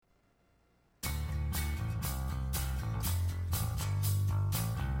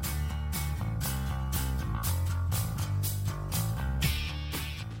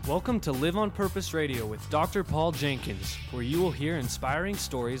Welcome to Live on Purpose Radio with Dr. Paul Jenkins, where you will hear inspiring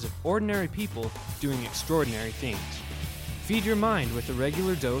stories of ordinary people doing extraordinary things. Feed your mind with a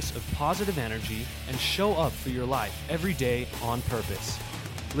regular dose of positive energy and show up for your life every day on purpose.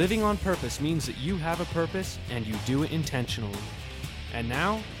 Living on purpose means that you have a purpose and you do it intentionally. And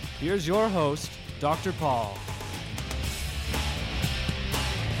now, here's your host, Dr. Paul.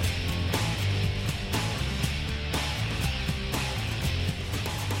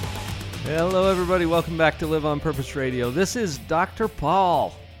 Hello, everybody. Welcome back to Live on Purpose Radio. This is Dr.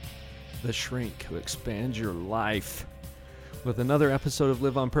 Paul, the shrink who expands your life, with another episode of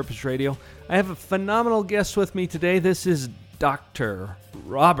Live on Purpose Radio. I have a phenomenal guest with me today. This is Dr.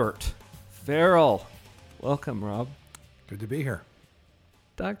 Robert Farrell. Welcome, Rob. Good to be here.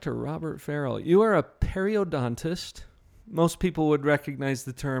 Dr. Robert Farrell, you are a periodontist. Most people would recognize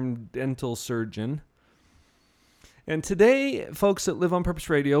the term dental surgeon. And today, folks at Live on Purpose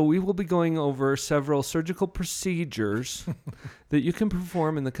Radio, we will be going over several surgical procedures that you can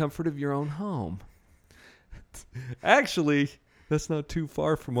perform in the comfort of your own home. Actually, that's not too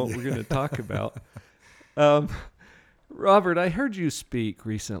far from what we're going to talk about. Robert, I heard you speak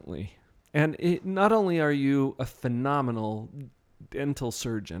recently, and not only are you a phenomenal dental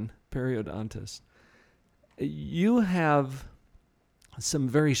surgeon, periodontist, you have some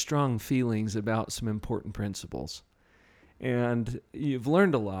very strong feelings about some important principles. And you've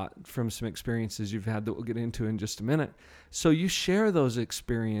learned a lot from some experiences you've had that we'll get into in just a minute. So you share those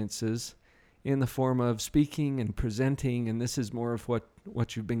experiences in the form of speaking and presenting, and this is more of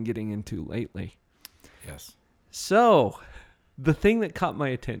what you've been getting into lately. Yes. So the thing that caught my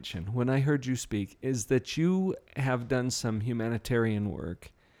attention when I heard you speak is that you have done some humanitarian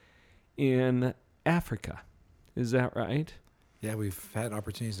work in Africa. Is that right? Yeah, we've had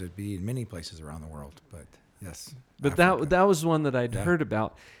opportunities to be in many places around the world, but yes. But that was one that I'd heard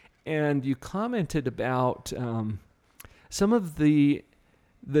about. And you commented about some of the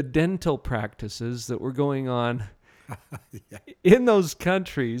dental practices that were going on in those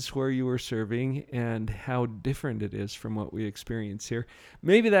countries where you were serving and how different it is from what we experience here.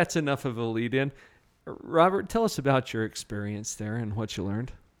 Maybe that's enough of a lead-in. Robert, tell us about your experience there and what you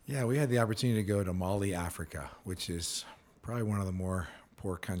learned. Yeah, we had the opportunity to go to Mali, Africa, which is probably one of the more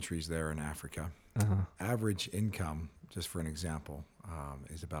poor countries there in Africa. Uh-huh. Average income, just for an example,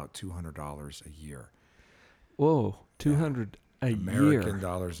 is about $200 a year. Whoa, $200 a year. American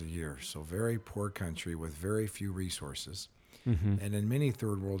dollars a year. So very poor country with very few resources. Mm-hmm. And in many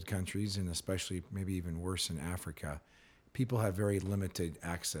third world countries, and especially maybe even worse in Africa, people have very limited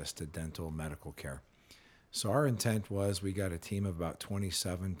access to dental medical care. So our intent was we got a team of about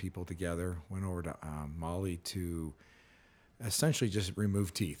 27 people together, went over to Mali to essentially just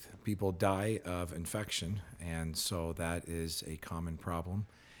remove teeth. People die of infection, and so that is a common problem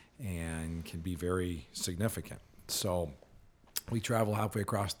and can be very significant. So we travel halfway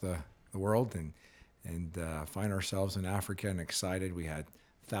across the world and find ourselves in Africa and excited. We had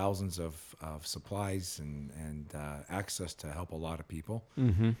thousands of supplies and access to help a lot of people.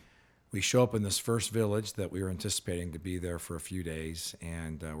 Mm-hmm. We show up in this first village that we were anticipating to be there for a few days,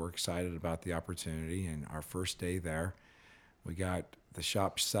 and we're excited about the opportunity. And our first day there, we got the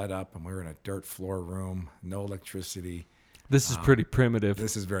shop set up, and we were in a dirt floor room, no electricity. This is pretty primitive.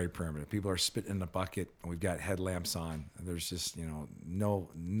 This is very primitive. People are spitting in a bucket, and we've got headlamps on. There's just no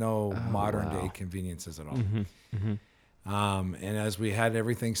modern day conveniences at all. Mm-hmm. Mm-hmm. And as we had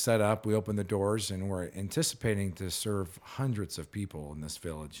everything set up, we opened the doors, and we're anticipating to serve hundreds of people in this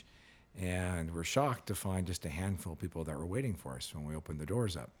village. And we're shocked to find just a handful of people that were waiting for us when we opened the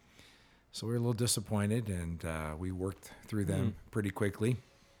doors up. So we were a little disappointed, and we worked through them pretty quickly.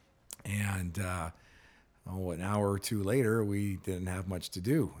 And an hour or two later, we didn't have much to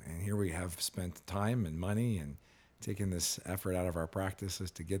do. And here we have spent time and money and taken this effort out of our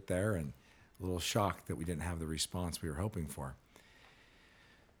practices to get there, and a little shocked that we didn't have the response we were hoping for.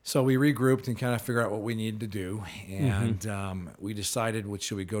 So we regrouped and kind of figured out what we needed to do. And we decided,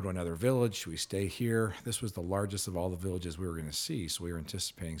 should we go to another village? Should we stay here? This was the largest of all the villages we were going to see, so we were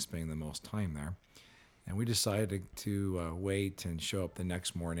anticipating spending the most time there. And we decided to wait and show up the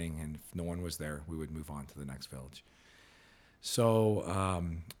next morning, and if no one was there, we would move on to the next village. So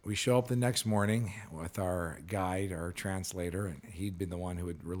we show up the next morning with our guide, our translator, and he'd been the one who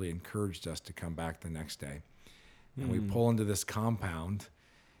had really encouraged us to come back the next day. And we pull into this compound,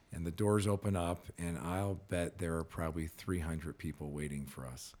 and the doors open up, and I'll bet there are probably 300 people waiting for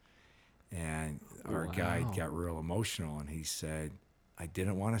us. And our guide got real emotional, and he said, I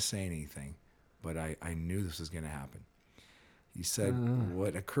didn't want to say anything, but I knew this was going to happen. He said,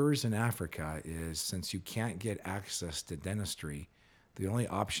 what occurs in Africa is, since you can't get access to dentistry, the only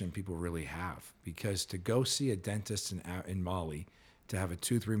option people really have, because to go see a dentist in Mali to have a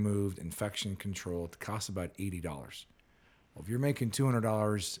tooth removed, infection controlled, costs about $80. Well, if you're making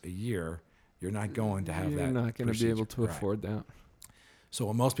 $200 a year, you're not going to have that. You're not going to be able to Right. afford that. So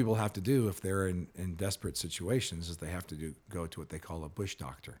what most people have to do if they're in desperate situations is they have to go to what they call a bush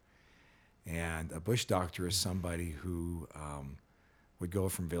doctor. And a bush doctor is somebody who would go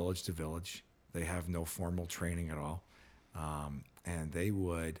from village to village. They have no formal training at all. And they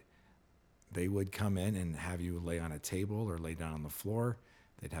would come in and have you lay on a table or lay down on the floor.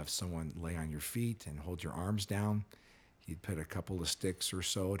 They'd have someone lay on your feet and hold your arms down. He'd put a couple of sticks or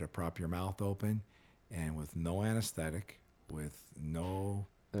so to prop your mouth open, and with no anesthetic, with no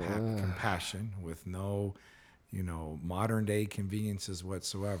compassion, with no, modern day conveniences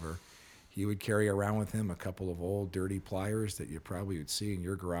whatsoever, he would carry around with him a couple of old dirty pliers that you probably would see in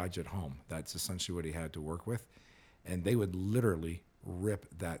your garage at home. That's essentially what he had to work with. And they would literally rip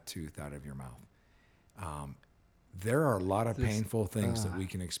that tooth out of your mouth. There are a lot of painful things that we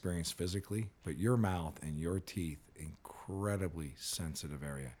can experience physically, but your mouth and your teeth, incredibly sensitive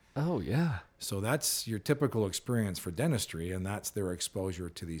area. Oh, yeah. So that's your typical experience for dentistry, and that's their exposure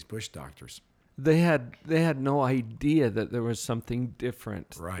to these bush doctors. They had no idea that there was something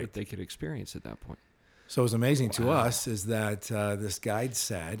different Right. that they could experience at that point. So what's amazing to us is that this guide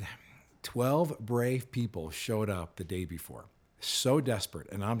said 12 brave people showed up the day before, so desperate.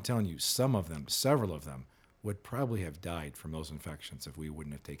 And I'm telling you, several of them, would probably have died from those infections if we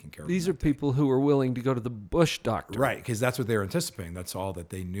wouldn't have taken care of them. These are people who were willing to go to the bush doctor. Right, because that's what they were anticipating. That's all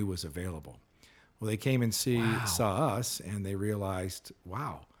that they knew was available. Well, they came and saw us, and they realized,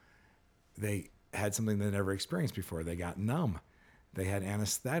 wow, they had something they never experienced before. They got numb. They had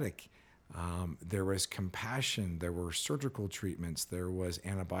anesthetic. There was compassion. There were surgical treatments. There was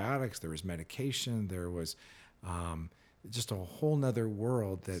antibiotics. There was medication. There was just a whole nother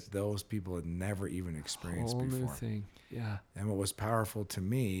world that those people had never even experienced Whole before. new thing. Yeah. And what was powerful to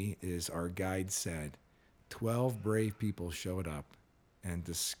me is our guide said 12 brave people showed up and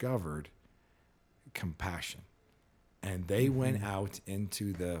discovered compassion. And they went out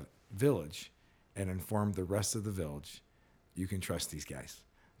into the village and informed the rest of the village, you can trust these guys.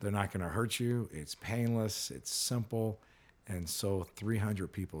 They're not going to hurt you. It's painless. It's simple. And so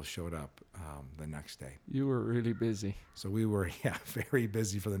 300 people showed up the next day. You were really busy. So we were, very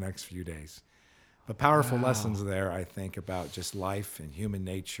busy for the next few days. But powerful lessons there, I think, about just life and human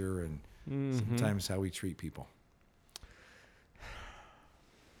nature and sometimes how we treat people.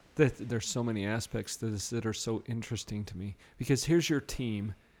 There's so many aspects to this that are so interesting to me. Because here's your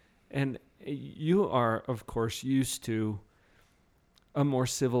team, and you are, of course, used to a more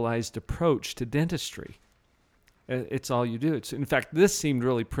civilized approach to dentistry. It's all you do. In fact, this seemed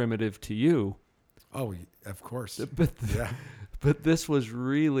really primitive to you. Oh, of course. But this was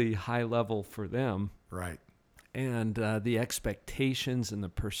really high level for them. Right. And the expectations and the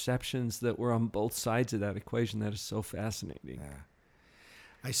perceptions that were on both sides of that equation, that is so fascinating. Yeah.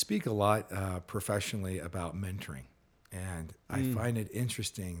 I speak a lot professionally about mentoring. And I find it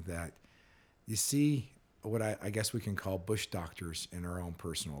interesting that you see what I guess we can call bush doctors in our own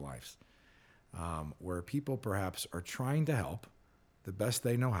personal lives. Where people perhaps are trying to help the best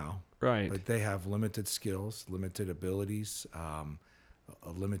they know how, Right. but they have limited skills, limited abilities, a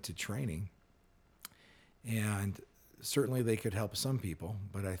limited training. And certainly they could help some people,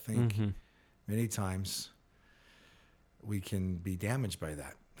 but I think many times we can be damaged by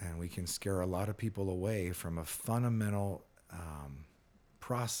that, and we can scare a lot of people away from a fundamental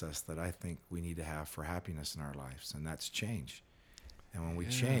process that I think we need to have for happiness in our lives, and that's change. And when we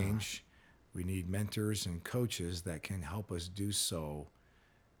change, we need mentors and coaches that can help us do so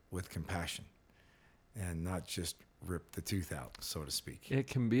with compassion and not just rip the tooth out, so to speak. It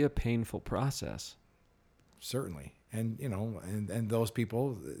can be a painful process. Certainly. And, and those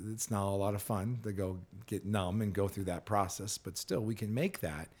people, it's not a lot of fun to go get numb and go through that process, but still we can make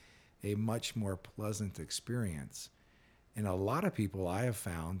that a much more pleasant experience. And a lot of people I have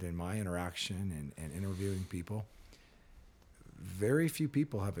found in my interaction and interviewing people, very few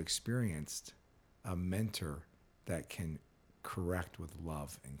people have experienced a mentor that can correct with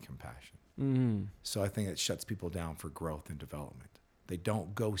love and compassion. So I think it shuts people down for growth and development. They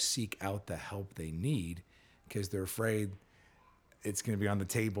don't go seek out the help they need because they're afraid it's going to be on the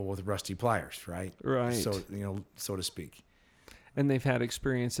table with rusty pliers, right? Right. So, so to speak. And they've had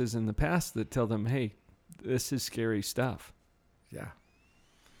experiences in the past that tell them, hey, this is scary stuff. Yeah.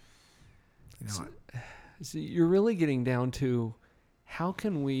 So you're really getting down to how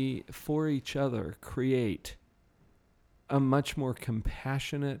can we, for each other, create a much more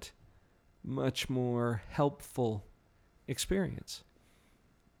compassionate, much more helpful experience?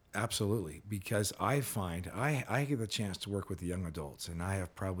 Absolutely, because I find I get the chance to work with the young adults, and I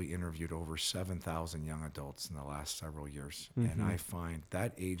have probably interviewed over 7,000 young adults in the last several years. And I find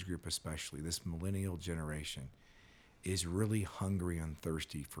that age group, especially this millennial generation, is really hungry and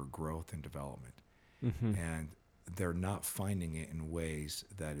thirsty for growth and development. And they're not finding it in ways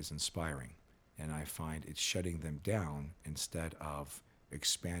that is inspiring. And I find it's shutting them down instead of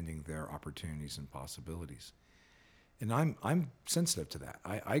expanding their opportunities and possibilities. And I'm sensitive to that.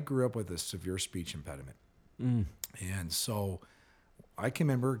 I grew up with a severe speech impediment. And so I can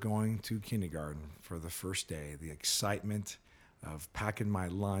remember going to kindergarten for the first day, the excitement of packing my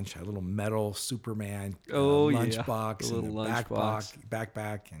lunch, a little metal Superman lunchbox, and a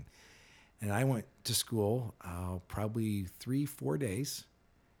backpack. And I went to school probably 3-4 days.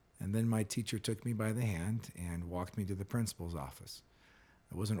 And then my teacher took me by the hand and walked me to the principal's office.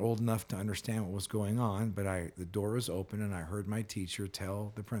 I wasn't old enough to understand what was going on, but the door was open and I heard my teacher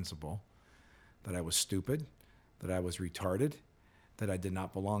tell the principal that I was stupid, that I was retarded, that I did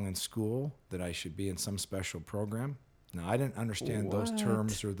not belong in school, that I should be in some special program. Now, I didn't understand those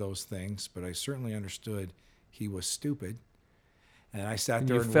terms or those things, but I certainly understood he was stupid. And I sat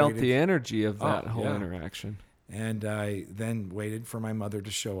there and felt waited. the energy of that whole interaction. And I then waited for my mother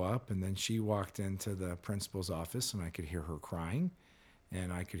to show up, and then she walked into the principal's office, and I could hear her crying.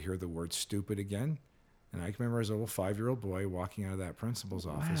 And I could hear the word stupid again. And I can remember as a little 5-year-old boy walking out of that principal's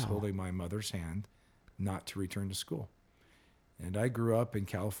office holding my mother's hand not to return to school. And I grew up in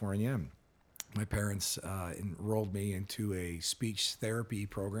California. My parents enrolled me into a speech therapy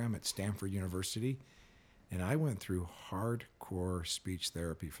program at Stanford University. And I went through hardcore speech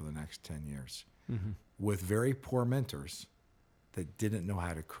therapy for the next 10 years with very poor mentors that didn't know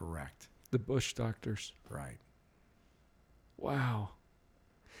how to correct. The Bush doctors. Right. Wow.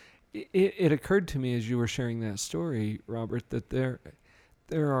 It occurred to me as you were sharing that story, Robert, that there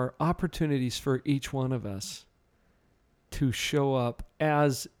are opportunities for each one of us to show up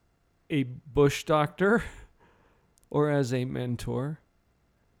as a Bush doctor or as a mentor.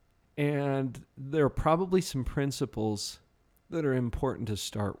 And there are probably some principles that are important to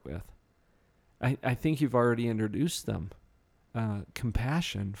start with. I think you've already introduced them.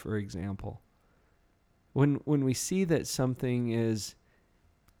 Compassion, for example. When we see that something is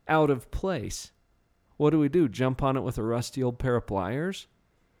out of place, what do? Jump on it with a rusty old pair of pliers?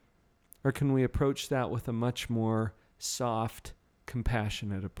 Or can we approach that with a much more soft,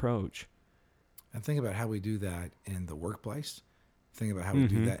 compassionate approach? And think about how we do that in the workplace. Think about how we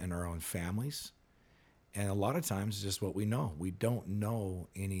do that in our own families. And a lot of times it's just what we know. We don't know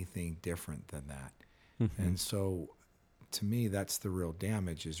anything different than that. And so to me, that's the real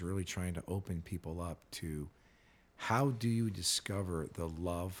damage, is really trying to open people up to how do you discover the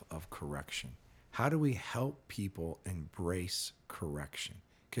love of correction? How do we help people embrace correction?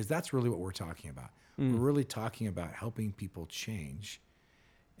 Because that's really what we're talking about. We're really talking about helping people change.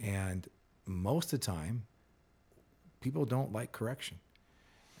 And most of the time, people don't like correction.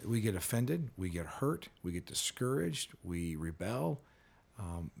 We get offended, we get hurt, we get discouraged, we rebel.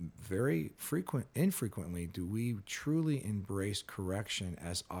 Very infrequently do we truly embrace correction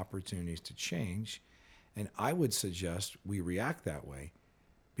as opportunities to change. And I would suggest we react that way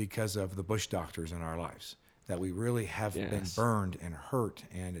because of the Bush doctors in our lives, that we really have been burned and hurt,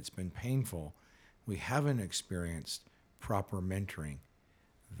 and it's been painful. We haven't experienced proper mentoring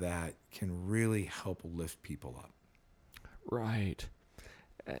that can really help lift people up. Right.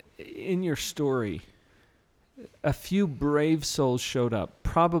 In your story, a few brave souls showed up,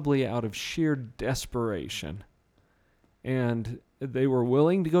 probably out of sheer desperation. And they were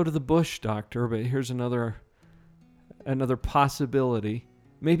willing to go to the Bush doctor, but here's another possibility,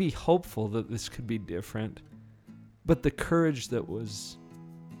 maybe hopeful that this could be different, but the courage that was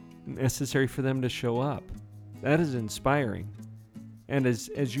necessary for them to show up, that is inspiring. And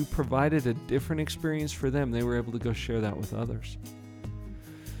as you provided a different experience for them, they were able to go share that with others.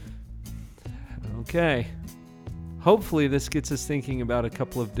 Okay. Hopefully this gets us thinking about a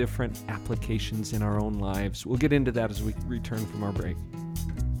couple of different applications in our own lives. We'll get into that as we return from our break.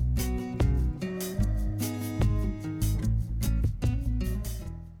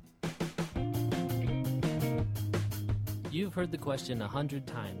 You've heard the question 100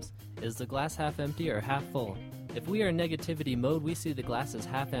 times. Is the glass half empty or half full? If we are in negativity mode, we see the glass as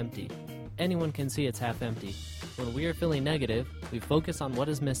half empty. Anyone can see it's half empty. When we are feeling negative, we focus on what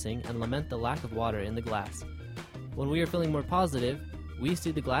is missing and lament the lack of water in the glass. When we are feeling more positive, we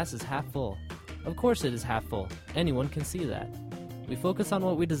see the glass as half full. Of course it is half full. Anyone can see that. We focus on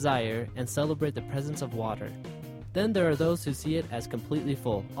what we desire and celebrate the presence of water. Then there are those who see it as completely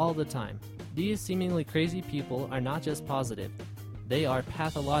full all the time. These seemingly crazy people are not just positive. They are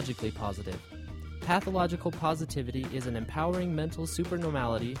pathologically positive. Pathological positivity is an empowering mental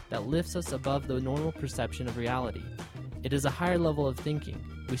supernormality that lifts us above the normal perception of reality. It is a higher level of thinking.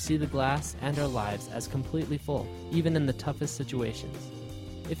 We see the glass and our lives as completely full, even in the toughest situations.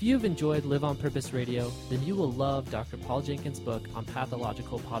 If you've enjoyed Live on Purpose Radio, then you will love Dr. Paul Jenkins' book on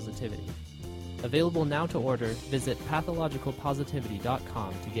pathological positivity. Available now to order, visit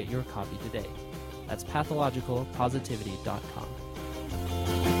pathologicalpositivity.com to get your copy today. That's pathologicalpositivity.com.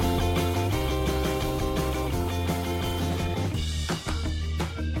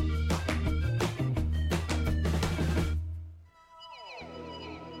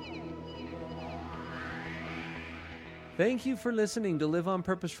 Thank you for listening to Live on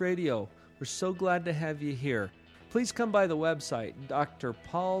Purpose Radio. We're so glad to have you here. Please come by the website,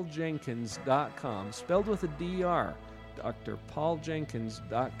 drpauljenkins.com, spelled with a DR,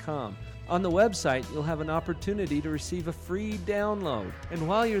 drpauljenkins.com. On the website, you'll have an opportunity to receive a free download. And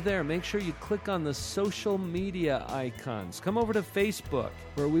while you're there, make sure you click on the social media icons. Come over to Facebook,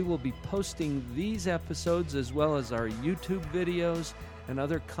 where we will be posting these episodes as well as our YouTube videos and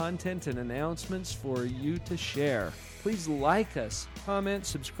other content and announcements for you to share. Please like us, comment,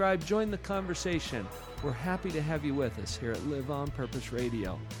 subscribe, join the conversation. We're happy to have you with us here at Live on Purpose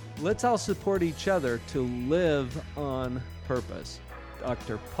Radio. Let's all support each other to live on purpose.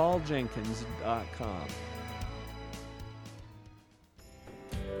 drpauljenkins.com.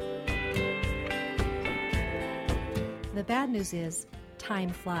 The bad news is time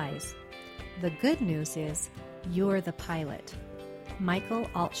flies. The good news is you're the pilot. Michael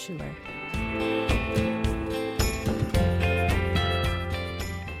Altshuler.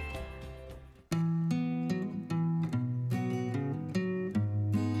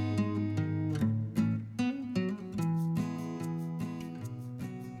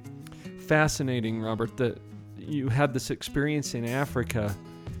 Fascinating, Robert, that you had this experience in Africa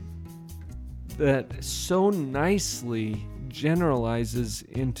that so nicely generalizes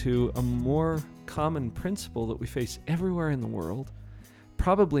into a more common principle that we face everywhere in the world,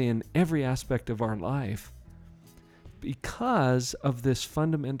 probably in every aspect of our life, because of this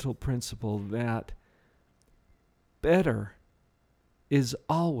fundamental principle that better is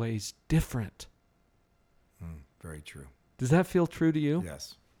always different. Very true. Does that feel true to you?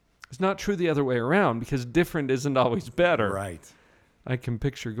 Yes. It's not true the other way around, because different isn't always better. Right. I can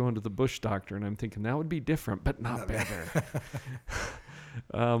picture going to the Bush doctor and I'm thinking that would be different, but not better.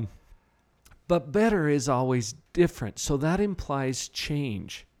 But better is always different. So that implies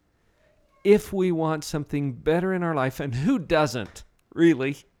change. If we want something better in our life, and who doesn't,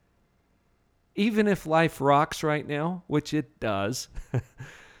 really? Even if life rocks right now, which it does,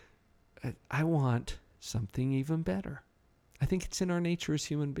 I want something even better. I think it's in our nature as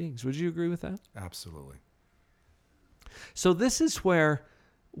human beings. Would you agree with that? Absolutely. So this is where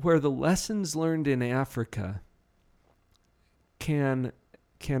the lessons learned in Africa can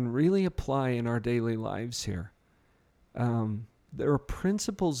really apply in our daily lives here. There are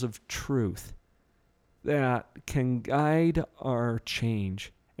principles of truth that can guide our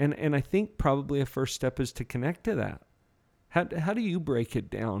change. And I think probably a first step is to connect to that. How do you break it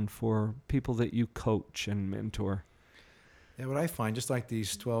down for people that you coach and mentor? Yeah, what I find, just like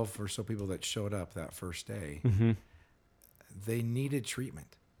these 12 or so people that showed up that first day, they needed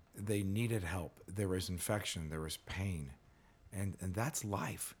treatment. They needed help. There was infection. There was pain. And that's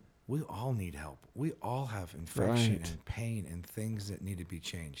life. We all need help. We all have infection and pain and things that need to be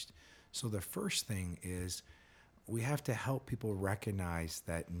changed. So the first thing is we have to help people recognize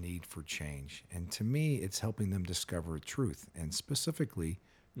that need for change. And to me, it's helping them discover truth, and specifically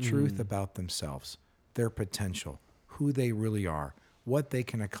truth about themselves, their potential, who they really are, what they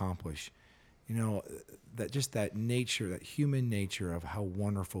can accomplish. You know, that nature, that human nature of how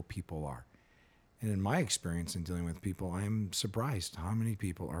wonderful people are. And in my experience in dealing with people, I am surprised how many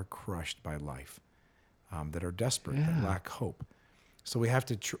people are crushed by life, that are desperate, that lack hope. So we have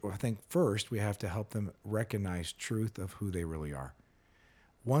to, I think first, we have to help them recognize truth of who they really are.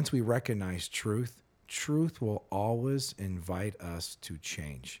 Once we recognize truth, truth will always invite us to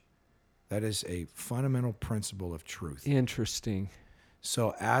change. That is a fundamental principle of truth. Interesting.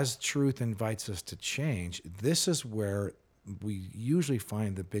 So as truth invites us to change, this is where we usually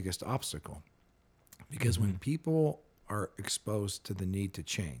find the biggest obstacle. Because when people are exposed to the need to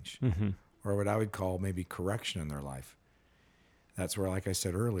change, or what I would call maybe correction in their life, that's where, like I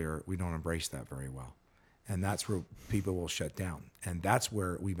said earlier, we don't embrace that very well. And that's where people will shut down. And that's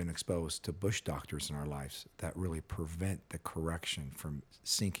where we've been exposed to Bush doctors in our lives that really prevent the correction from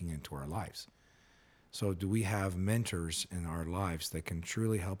sinking into our lives. So do we have mentors in our lives that can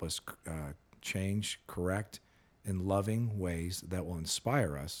truly help us change, correct, in loving ways that will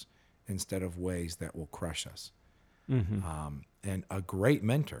inspire us instead of ways that will crush us. And a great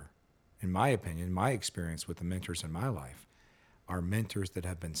mentor, in my opinion, my experience with the mentors in my life, are mentors that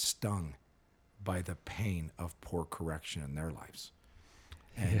have been stung by the pain of poor correction in their lives.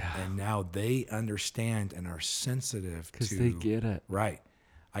 And now they understand and are sensitive to... Because they get it. Right.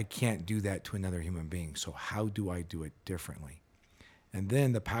 I can't do that to another human being, so how do I do it differently? And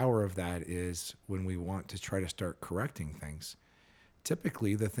then the power of that is when we want to try to start correcting things,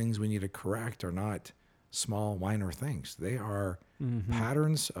 typically the things we need to correct are not small, minor things. They are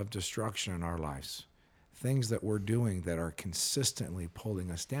patterns of destruction in our lives, things that we're doing that are consistently pulling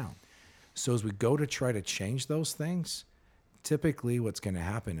us down. So as we go to try to change those things, typically what's going to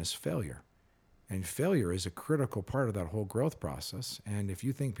happen is failure. And failure is a critical part of that whole growth process. And if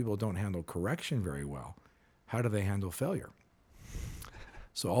you think people don't handle correction very well, how do they handle failure?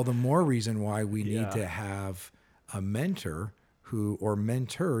 So all the more reason why we need to have a mentor or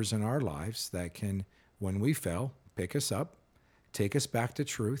mentors in our lives that can, when we fail, pick us up, take us back to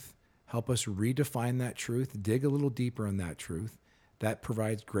truth, help us redefine that truth, dig a little deeper in that truth. That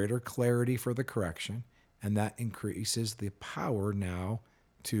provides greater clarity for the correction, and that increases the power now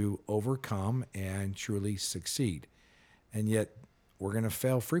to overcome and truly succeed. And yet we're going to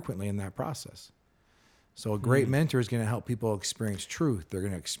fail frequently in that process. So a great mentor is going to help people experience truth. They're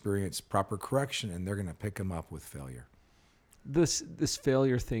going to experience proper correction, and they're going to pick them up with failure. This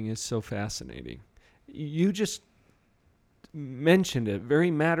failure thing is so fascinating. You just mentioned it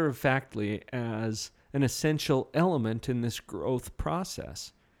very matter-of-factly as an essential element in this growth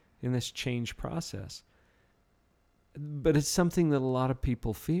process, in this change process. But it's something that a lot of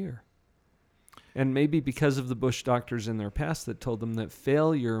people fear. And maybe because of the Bush doctors in their past that told them that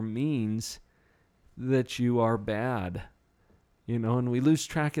failure means that you are bad. And we lose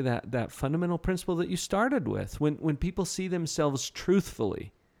track of that fundamental principle that you started with. When people see themselves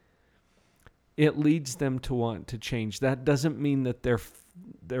truthfully, it leads them to want to change. That doesn't mean that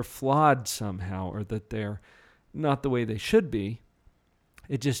they're flawed somehow or that they're not the way they should be.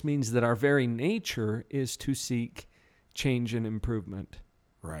 It just means that our very nature is to seek change and improvement.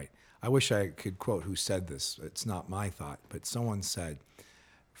 Right. I wish I could quote who said this. It's not my thought, but someone said,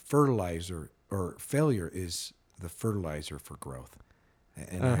 fertilizer or failure is the fertilizer for growth.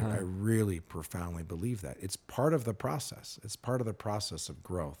 And I really profoundly believe that. It's part of the process. It's part of the process of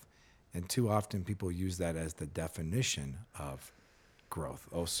growth. And too often people use that as the definition of growth.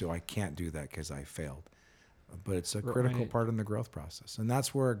 Oh, so I can't do that because I failed. But it's a critical part in the growth process. And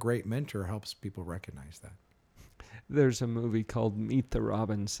that's where a great mentor helps people recognize that. There's a movie called Meet the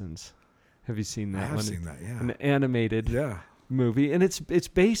Robinsons. Have you seen that one? I've seen that, yeah. An animated movie. And it's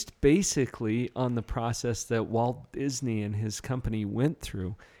based basically on the process that Walt Disney and his company went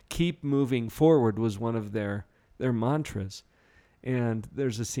through. Keep moving forward was one of their mantras. And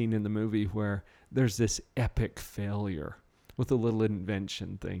there's a scene in the movie where there's this epic failure with a little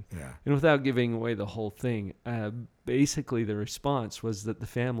invention thing. Yeah. And without giving away the whole thing, basically the response was that the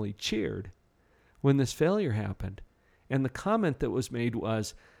family cheered when this failure happened. And the comment that was made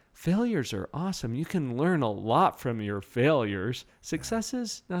was, failures are awesome. You can learn a lot from your failures.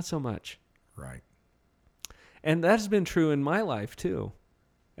 Successes, not so much. Right. And that has been true in my life too.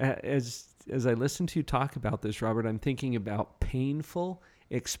 As I listen to you talk about this, Robert, I'm thinking about painful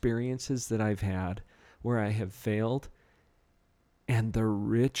experiences that I've had where I have failed and the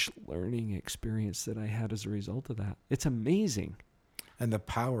rich learning experience that I had as a result of that. It's amazing. And the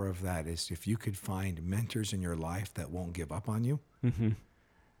power of that is if you could find mentors in your life that won't give up on you,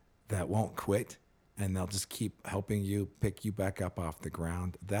 that won't quit, and they'll just keep helping you pick you back up off the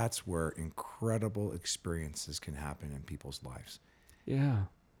ground, that's where incredible experiences can happen in people's lives. Yeah.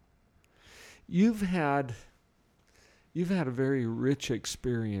 You've had a very rich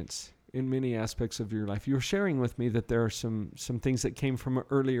experience in many aspects of your life. You were sharing with me that there are some things that came from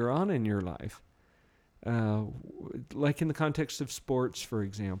earlier on in your life, like in the context of sports, for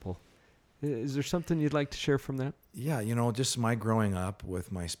example. Is there something you'd like to share from that? Yeah, just my growing up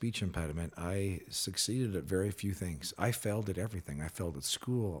with my speech impediment, I succeeded at very few things. I failed at everything. I failed at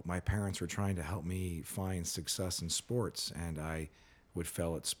school. My parents were trying to help me find success in sports, and I would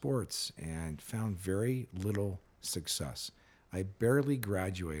fail at sports and found very little success. I barely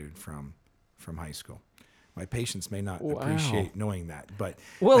graduated from high school. My patients may not appreciate knowing that, but...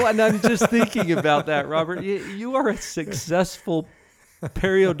 Well, and I'm just thinking about that, Robert. You are a successful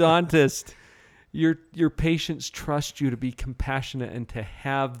periodontist. Your patients trust you to be compassionate and to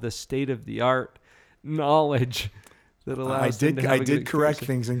have the state-of-the-art knowledge that allows them to have a good I did correct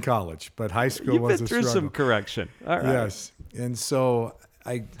experience. things in college, but high school was a struggle. You've been through some correction. All right. Yes. And so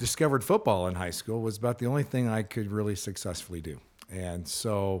I discovered football in high school was about the only thing I could really successfully do. And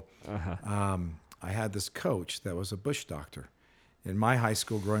so I had this coach that was a bush doctor. In my high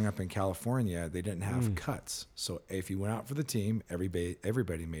school growing up in California, they didn't have cuts. So if you went out for the team,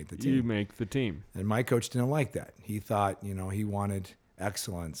 everybody made the team. You make the team. And my coach didn't like that. He thought, he wanted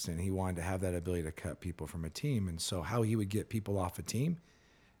excellence and he wanted to have that ability to cut people from a team. And so how he would get people off a team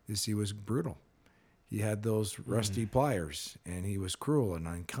is he was brutal. He had those rusty pliers and he was cruel and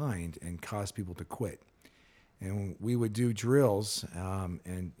unkind and caused people to quit. And we would do drills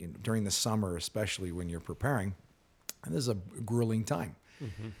and during the summer, especially when you're preparing, and this is a grueling time.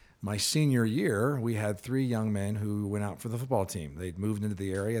 Mm-hmm. My senior year, we had 3 young men who went out for the football team. They'd moved into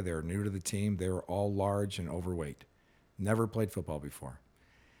the area. They were new to the team. They were all large and overweight. Never played football before.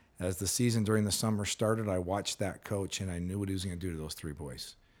 As the season during the summer started, I watched that coach, and I knew what he was going to do to those 3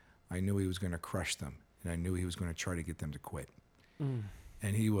 boys. I knew he was going to crush them, and I knew he was going to try to get them to quit.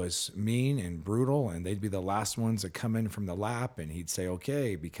 And he was mean and brutal, and they'd be the last ones that come in from the lap, and he'd say,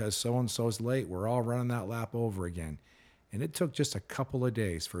 okay, because so-and-so's late, we're all running that lap over again. And it took just a couple of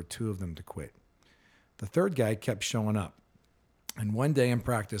days for 2 of them to quit. The 3rd guy kept showing up. And one day in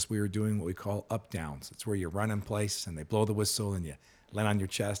practice, we were doing what we call up downs. It's where you run in place and they blow the whistle and you land on your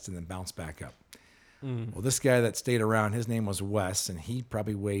chest and then bounce back up. Well, this guy that stayed around, his name was Wes, and he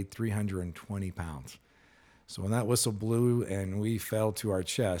probably weighed 320 pounds. So when that whistle blew and we fell to our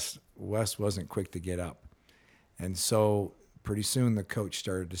chest, Wes wasn't quick to get up. And so pretty soon the coach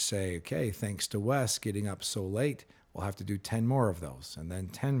started to say, okay, thanks to Wes getting up so late, we'll have to do 10 more of those, and then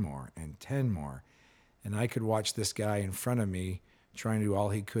 10 more, and 10 more. And I could watch this guy in front of me trying to do all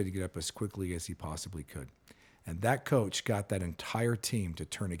he could to get up as quickly as he possibly could. And that coach got that entire team to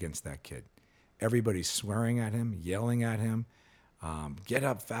turn against that kid. Everybody's swearing at him, yelling at him, get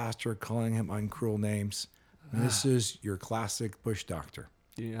up faster, calling him uncruel names. And this is your classic bush doctor.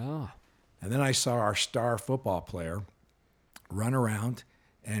 Yeah. And then I saw our star football player run around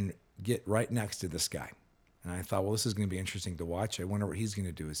and get right next to this guy. And I thought, well, this is going to be interesting to watch. I wonder what he's going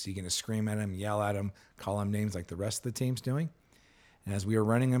to do. Is he going to scream at him, yell at him, call him names like the rest of the team's doing? And as we were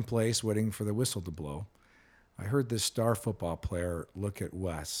running in place, waiting for the whistle to blow, I heard this star football player look at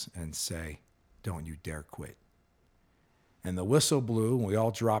Wes and say, don't you dare quit. And the whistle blew, and we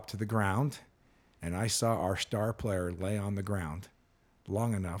all dropped to the ground, and I saw our star player lay on the ground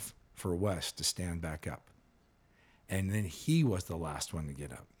long enough for Wes to stand back up. And then he was the last one to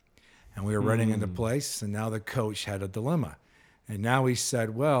get up. And we were running into place, and now the coach had a dilemma. And now he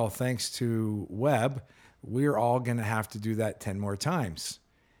said, well, thanks to Webb, we're all going to have to do that 10 more times.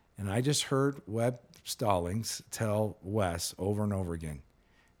 And I just heard Webb Stallings tell Wes over and over again,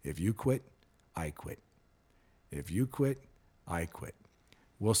 if you quit, I quit. If you quit, I quit.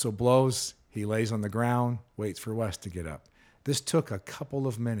 Whistle blows, he lays on the ground, waits for Wes to get up. This took a couple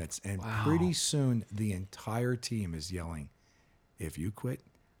of minutes, and pretty soon the entire team is yelling, if you quit,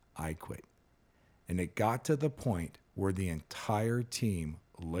 I quit. And it got to the point where the entire team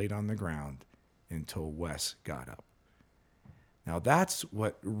laid on the ground until Wes got up. Now that's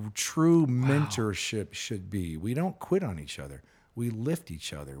what true mentorship should be. We don't quit on each other. We lift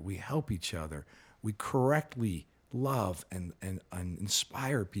each other. We help each other. We correctly love and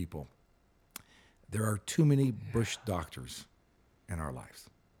inspire people. There are too many bush doctors in our lives.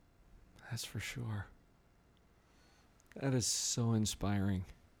 That's for sure. That is so inspiring.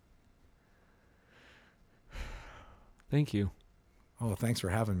 Thank you. Oh, thanks for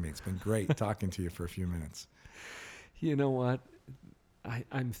having me. It's been great talking to you for a few minutes. You know what?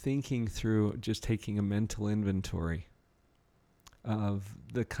 I'm thinking through just taking a mental inventory of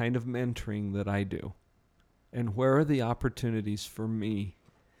the kind of mentoring that I do and where are the opportunities for me.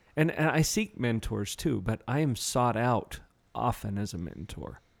 And I seek mentors too, but I am sought out often as a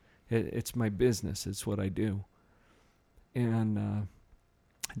mentor. It's my business. It's what I do. And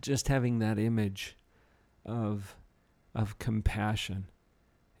just having that image of compassion.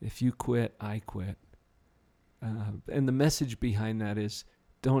 If you quit, I quit. And the message behind that is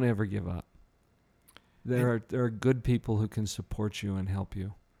don't ever give up. There are good people who can support you and help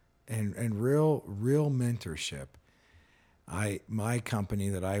you. And real mentorship. My company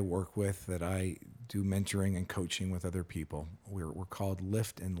that I work with, that I do mentoring and coaching with other people, we're called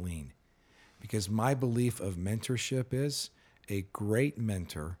Lift and Lean. Because my belief of mentorship is a great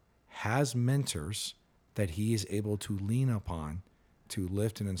mentor has mentors that he is able to lean upon to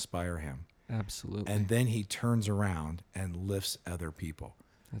lift and inspire him. Absolutely. And then he turns around and lifts other people.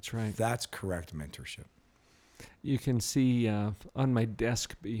 That's right. That's correct mentorship. You can see on my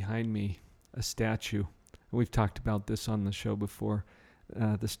desk behind me a statue. We've talked about this on the show before.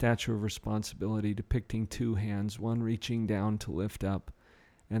 The Statue of Responsibility depicting 2 hands, one reaching down to lift up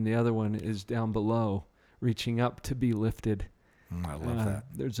and the other one is down below, reaching up to be lifted. I love that.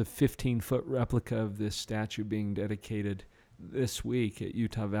 There's a 15-foot replica of this statue being dedicated this week at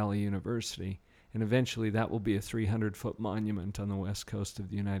Utah Valley University. And eventually that will be a 300-foot monument on the west coast of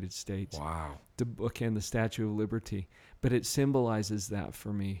the United States. Wow. To bookend the Statue of Liberty. But it symbolizes that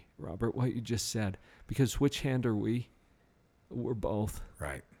for me, Robert, what you just said. Because which hand are we? We're both.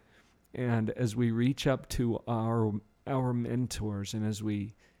 Right. And as we reach up to our mentors and as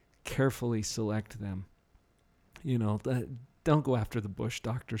we carefully select them, you know, don't go after the bush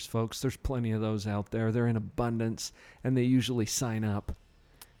doctors, folks. There's plenty of those out there. They're in abundance, and they usually sign up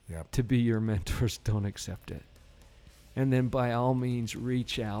to be your mentors. Don't accept it. And then by all means,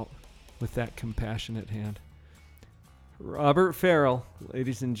 reach out with that compassionate hand. Robert Farrell,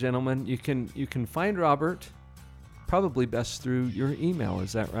 ladies and gentlemen, you can find Robert probably best through your email.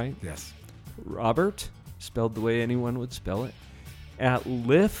 Is that right? Yes. Robert, spelled the way anyone would spell it, at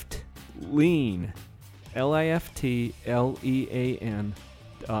liftlean,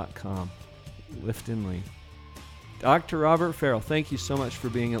 liftlean.com. Lift and Lean. Dr. Robert Farrell, thank you so much for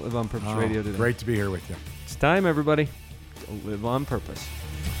being at Live on Purpose Radio today. Great to be here with you. It's time, everybody, to live on purpose.